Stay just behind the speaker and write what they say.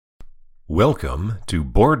Welcome to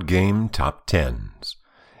Board Game Top Tens,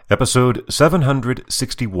 episode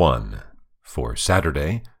 761 for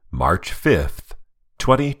Saturday, March 5th,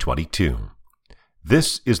 2022.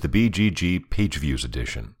 This is the BGG Page Views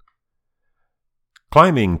edition.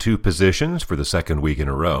 Climbing 2 positions for the second week in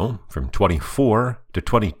a row, from 24 to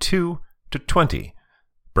 22 to 20,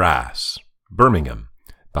 Brass, Birmingham,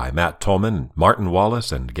 by Matt Tolman, Martin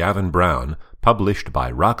Wallace, and Gavin Brown, published by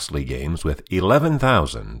Roxley Games with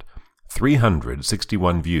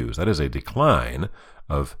 11,361 views. That is a decline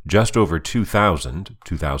of just over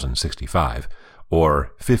 2,065,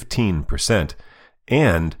 or 15%,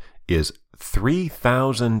 and is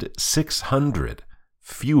 3,600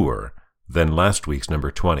 fewer than last week's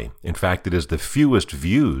number 20. In fact, it is the fewest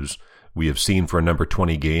views we have seen for a number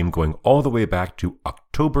 20 game going all the way back to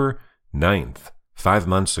October 9th, 5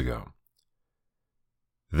 months ago.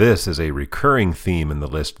 This is a recurring theme in the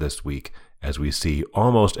list this week, as we see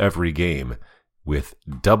almost every game with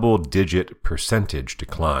double-digit percentage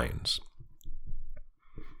declines.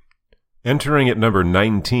 Entering at number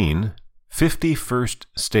 19, 51st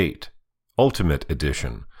State, Ultimate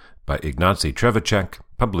Edition, by Ignacy Trzewiczek,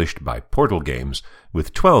 published by Portal Games,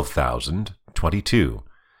 with 12,022.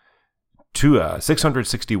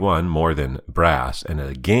 661 more than Brass, and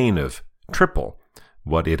a gain of triple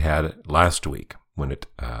what it had last week when it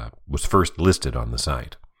was first listed on the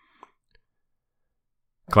site.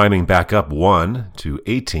 Climbing back up 1 to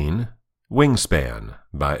 18, Wingspan,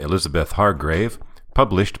 by Elizabeth Hargrave,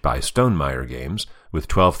 published by Stonemaier Games, with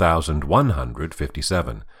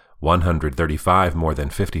 12,157, 135 more than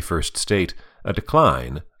 51st State, a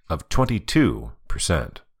decline of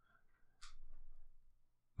 22%.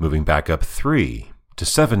 Moving back up 3 to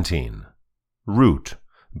 17, Root,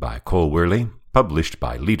 by Cole Wehrle, published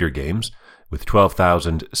by Leader Games, with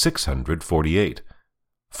 12,648,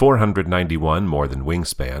 491 more than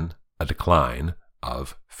Wingspan, a decline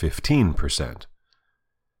of 15%.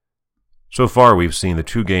 So far, we've seen the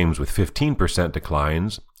 2 games with 15%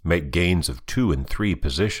 declines make gains of 2 and 3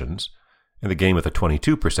 positions, and the game with a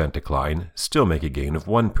 22% decline still make a gain of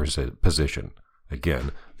 1 position.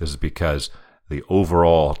 Again, this is because the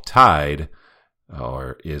overall tide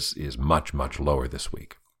is much, much lower this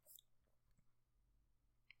week.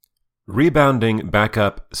 Rebounding back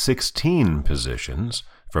up 16 positions,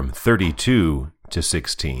 from 32 to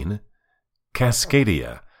 16,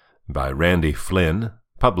 Cascadia, by Randy Flynn,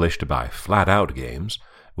 published by Flat Out Games,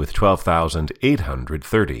 with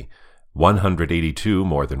 12,830, 182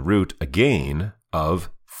 more than Root, a gain of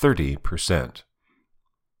 30%.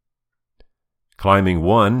 Climbing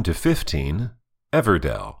 1 to 15,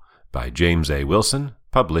 Everdell, by James A. Wilson,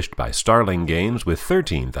 published by Starling Games, with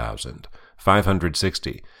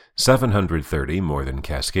 13,560, 730 more than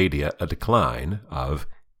Cascadia, a decline of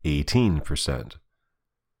 18%.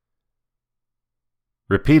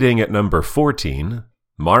 Repeating at number 14,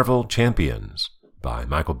 Marvel Champions, by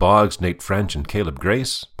Michael Boggs, Nate French, and Caleb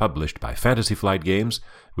Grace, published by Fantasy Flight Games,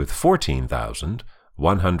 with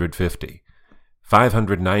 14,150,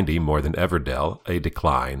 590 more than Everdell, a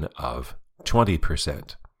decline of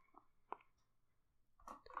 20%.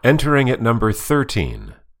 Entering at number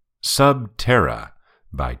 13, Subterra,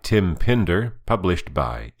 by Tim Pinder, published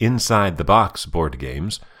by Inside the Box Board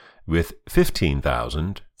Games, with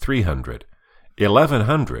 15,300,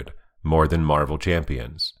 1,100 more than Marvel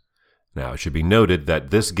Champions. Now, it should be noted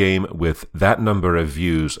that this game with that number of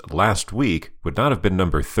views last week would not have been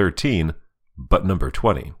number 13, but number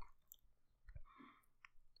 20.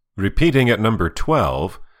 Repeating at number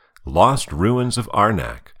 12, Lost Ruins of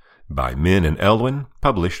Arnak, by Min and Elwin,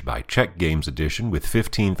 published by Czech Games Edition, with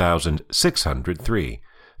 15,603,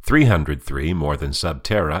 303 more than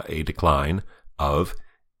Subterra, a decline of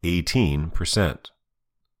 18%.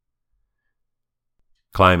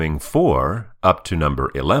 Climbing 4 up to number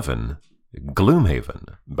 11,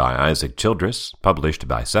 Gloomhaven, by Isaac Childress, published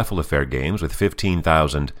by Cephalofair Games, with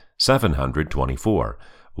 15,724,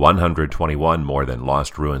 121 more than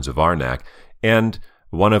Lost Ruins of Arnak, and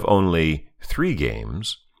one of only 3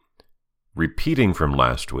 games, repeating from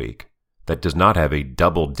last week, that does not have a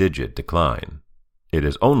double-digit decline. It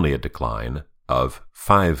is only a decline of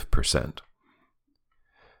 5%.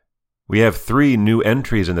 We have 3 new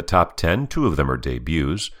entries in the top 10. 2 of them are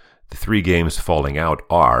debuts. The 3 games falling out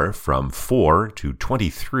are from 4 to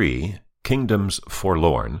 23, Kingdoms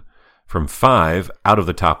Forlorn, from 5 out of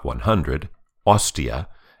the top 100, Ostia,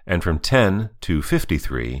 and from 10 to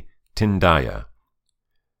 53, Tindaya.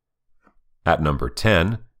 At number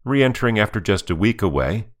 10, re-entering after just a week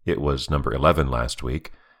away, it was number 11 last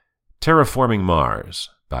week, Terraforming Mars,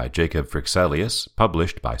 by Jacob Frixelius,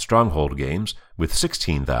 published by Stronghold Games, with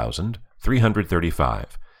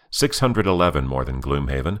 16,335, 611 more than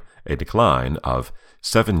Gloomhaven, a decline of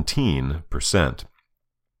 17%.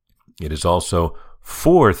 It is also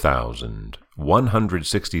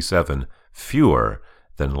 4,167 fewer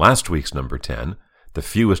than last week's number 10, the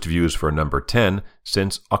fewest views for number 10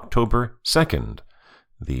 since October 2nd,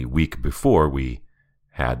 the week before we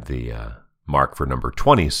had the mark for number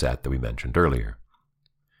 20 set that we mentioned earlier.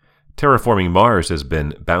 Terraforming Mars has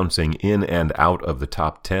been bouncing in and out of the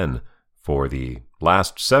top 10 for the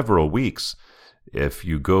last several weeks. If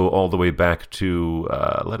you go all the way back to,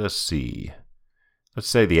 let's say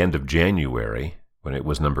the end of January, when it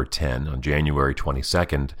was number 10 on January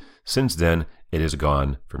 22nd, since then it has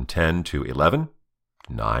gone from 10 to 11,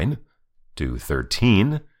 9, to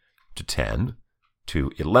 13, to 10,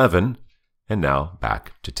 to 11, and now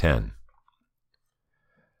back to 10.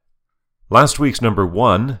 Last week's number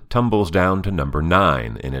 1 tumbles down to number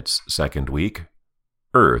 9 in its second week,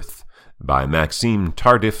 Earth, by Maxime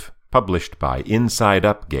Tardif, published by Inside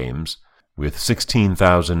Up Games, with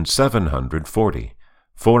 16,740,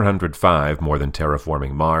 405 more than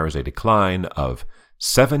Terraforming Mars, a decline of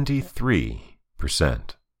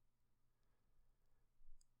 73%.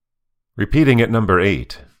 Repeating at number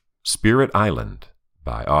 8, Spirit Island,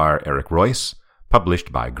 by R. Eric Royce,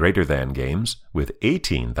 published by Greater Than Games, with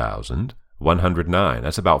 18,109.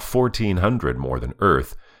 That's about 1,400 more than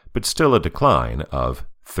Earth, but still a decline of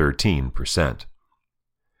 13%.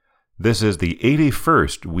 This is the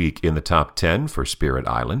 81st week in the top 10 for Spirit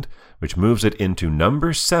Island, which moves it into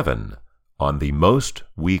number 7 on the most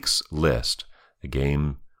weeks list,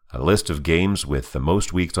 a list of games with the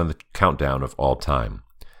most weeks on the countdown of all time.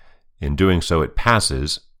 In doing so, it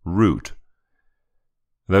passes Root.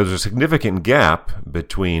 There's a significant gap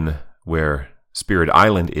between where Spirit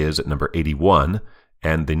Island is at number 81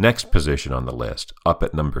 and the next position on the list, up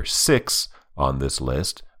at number 6 on this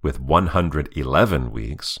list with 111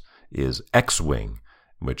 weeks, is X-Wing,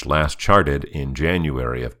 which last charted in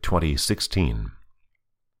January of 2016.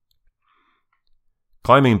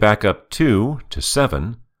 Climbing back up 2 to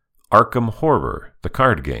 7, Arkham Horror, the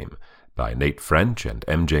card game, by Nate French and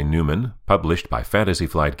MJ Newman, published by Fantasy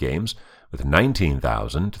Flight Games, with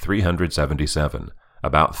 19,377,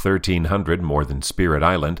 about 1,300 more than Spirit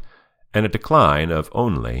Island, and a decline of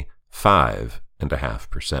only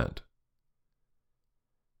 5.5%.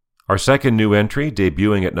 Our second new entry,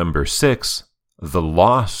 debuting at number 6, The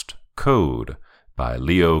Lost Code, by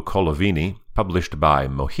Leo Colovini, published by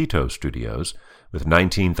Mojito Studios, with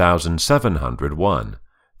 19,701,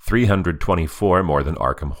 324 more than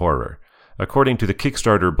Arkham Horror. According to the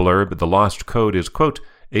Kickstarter blurb, The Lost Code is, quote,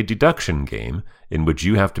 a deduction game in which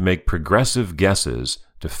you have to make progressive guesses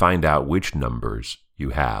to find out which numbers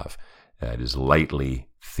you have. It is lightly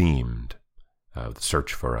themed.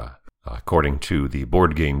 Search for according to the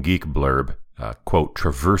Board Game Geek blurb, quote,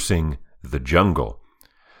 traversing the jungle,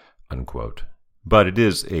 unquote. But it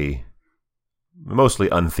is a mostly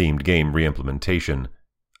unthemed game reimplementation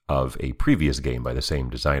of a previous game by the same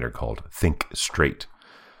designer called Think Straight.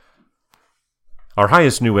 Our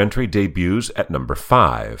highest new entry debuts at number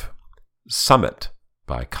 5, Summit,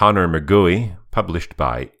 by Connor McGoey, published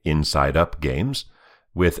by Inside Up Games,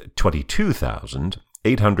 with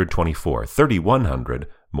 22,824, 3,100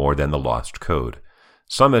 more than The Lost Code.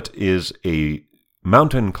 Summit is a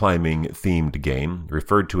mountain climbing themed game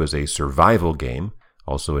referred to as a survival game,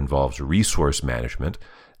 also involves resource management,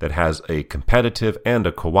 that has a competitive and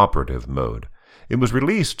a cooperative mode. It was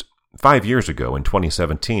released 5 years ago in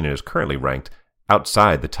 2017 and is currently ranked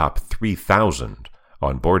outside the top 3,000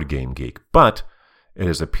 on Board Game Geek, but it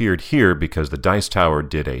has appeared here because the Dice Tower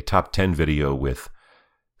did a top 10 video with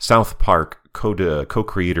South Park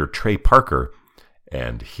co-creator Trey Parker,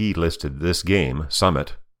 and he listed this game,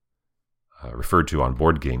 Summit, referred to on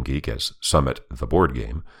Board Game Geek as Summit the Board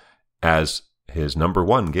Game, as his number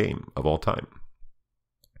 1 game of all time.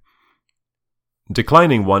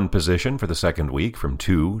 Declining 1 position for the second week from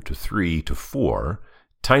 2 to 3 to 4,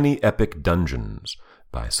 Tiny Epic Dungeons,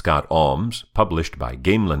 by Scott Alms, published by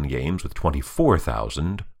Gamelin Games, with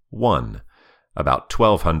 24,001, about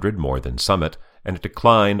 1,200 more than Summit, and a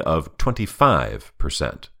decline of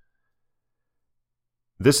 25%.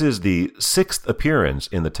 This is the 6th appearance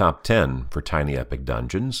in the top 10 for Tiny Epic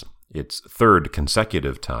Dungeons, its 3rd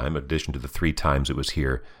consecutive time, in addition to the 3 times it was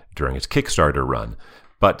here during its Kickstarter run.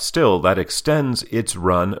 But still, that extends its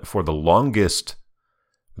run for the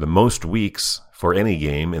most weeks for any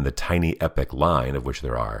game in the Tiny Epic line, of which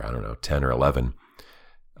there are, 10 or 11.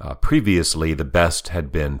 Previously, the best had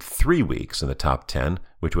been 3 weeks in the top 10,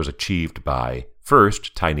 which was achieved by,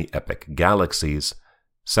 first, Tiny Epic Galaxies,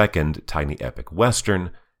 second, Tiny Epic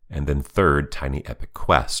Western, and then third, Tiny Epic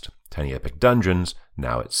Quest. Tiny Epic Dungeons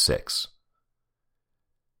now at 6.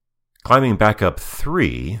 Climbing back up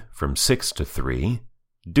 3 from 6 to 3,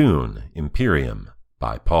 Dune Imperium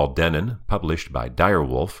by Paul Dennen, published by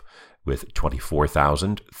Direwolf, with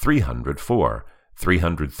 24,304,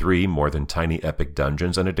 303 more than Tiny Epic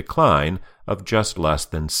Dungeons, and a decline of just less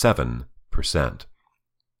than 7%.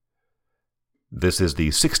 This is the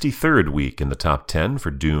 63rd week in the top 10 for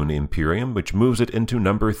Dune Imperium, which moves it into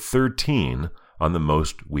number 13 on the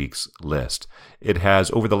most weeks list. It has,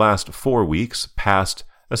 over the last 4 weeks, passed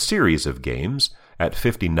a series of games. At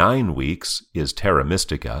 59 weeks is Terra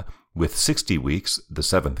Mystica, with 60 weeks, The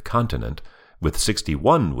Seventh Continent, with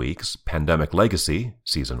 61 weeks, Pandemic Legacy,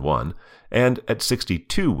 Season 1, and at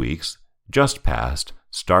 62 weeks, just past,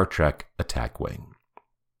 Star Trek Attack Wing.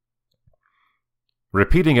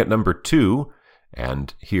 Repeating at number 2,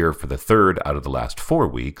 and here for the third out of the last 4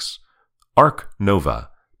 weeks, Ark Nova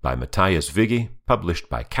by Matthias Viggi, published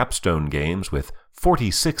by Capstone Games, with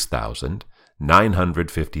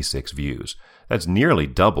 46,956 views. That's nearly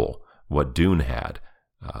double what Dune had,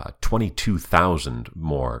 22,000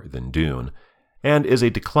 more than Dune, and is a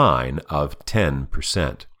decline of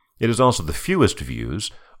 10%. It is also the fewest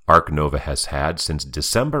views Ark Nova has had since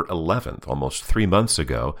December 11th, almost 3 months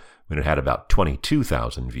ago, when it had about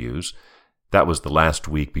 22,000 views. That was the last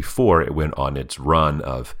week before it went on its run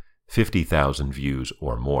of 50,000 views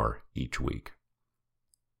or more each week.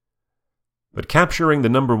 But capturing the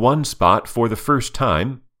number 1 spot for the first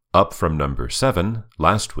time, up from number 7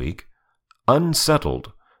 last week,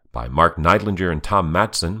 Unsettled by Mark Neidlinger and Tom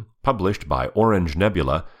Matson, published by Orange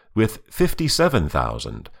Nebula, with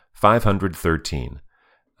 57,513,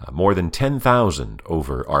 more than 10,000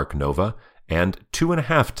 over Ark Nova, and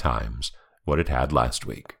 2.5 times what it had last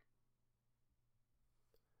week.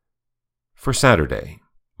 For Saturday,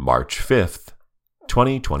 March 5th,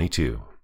 2022.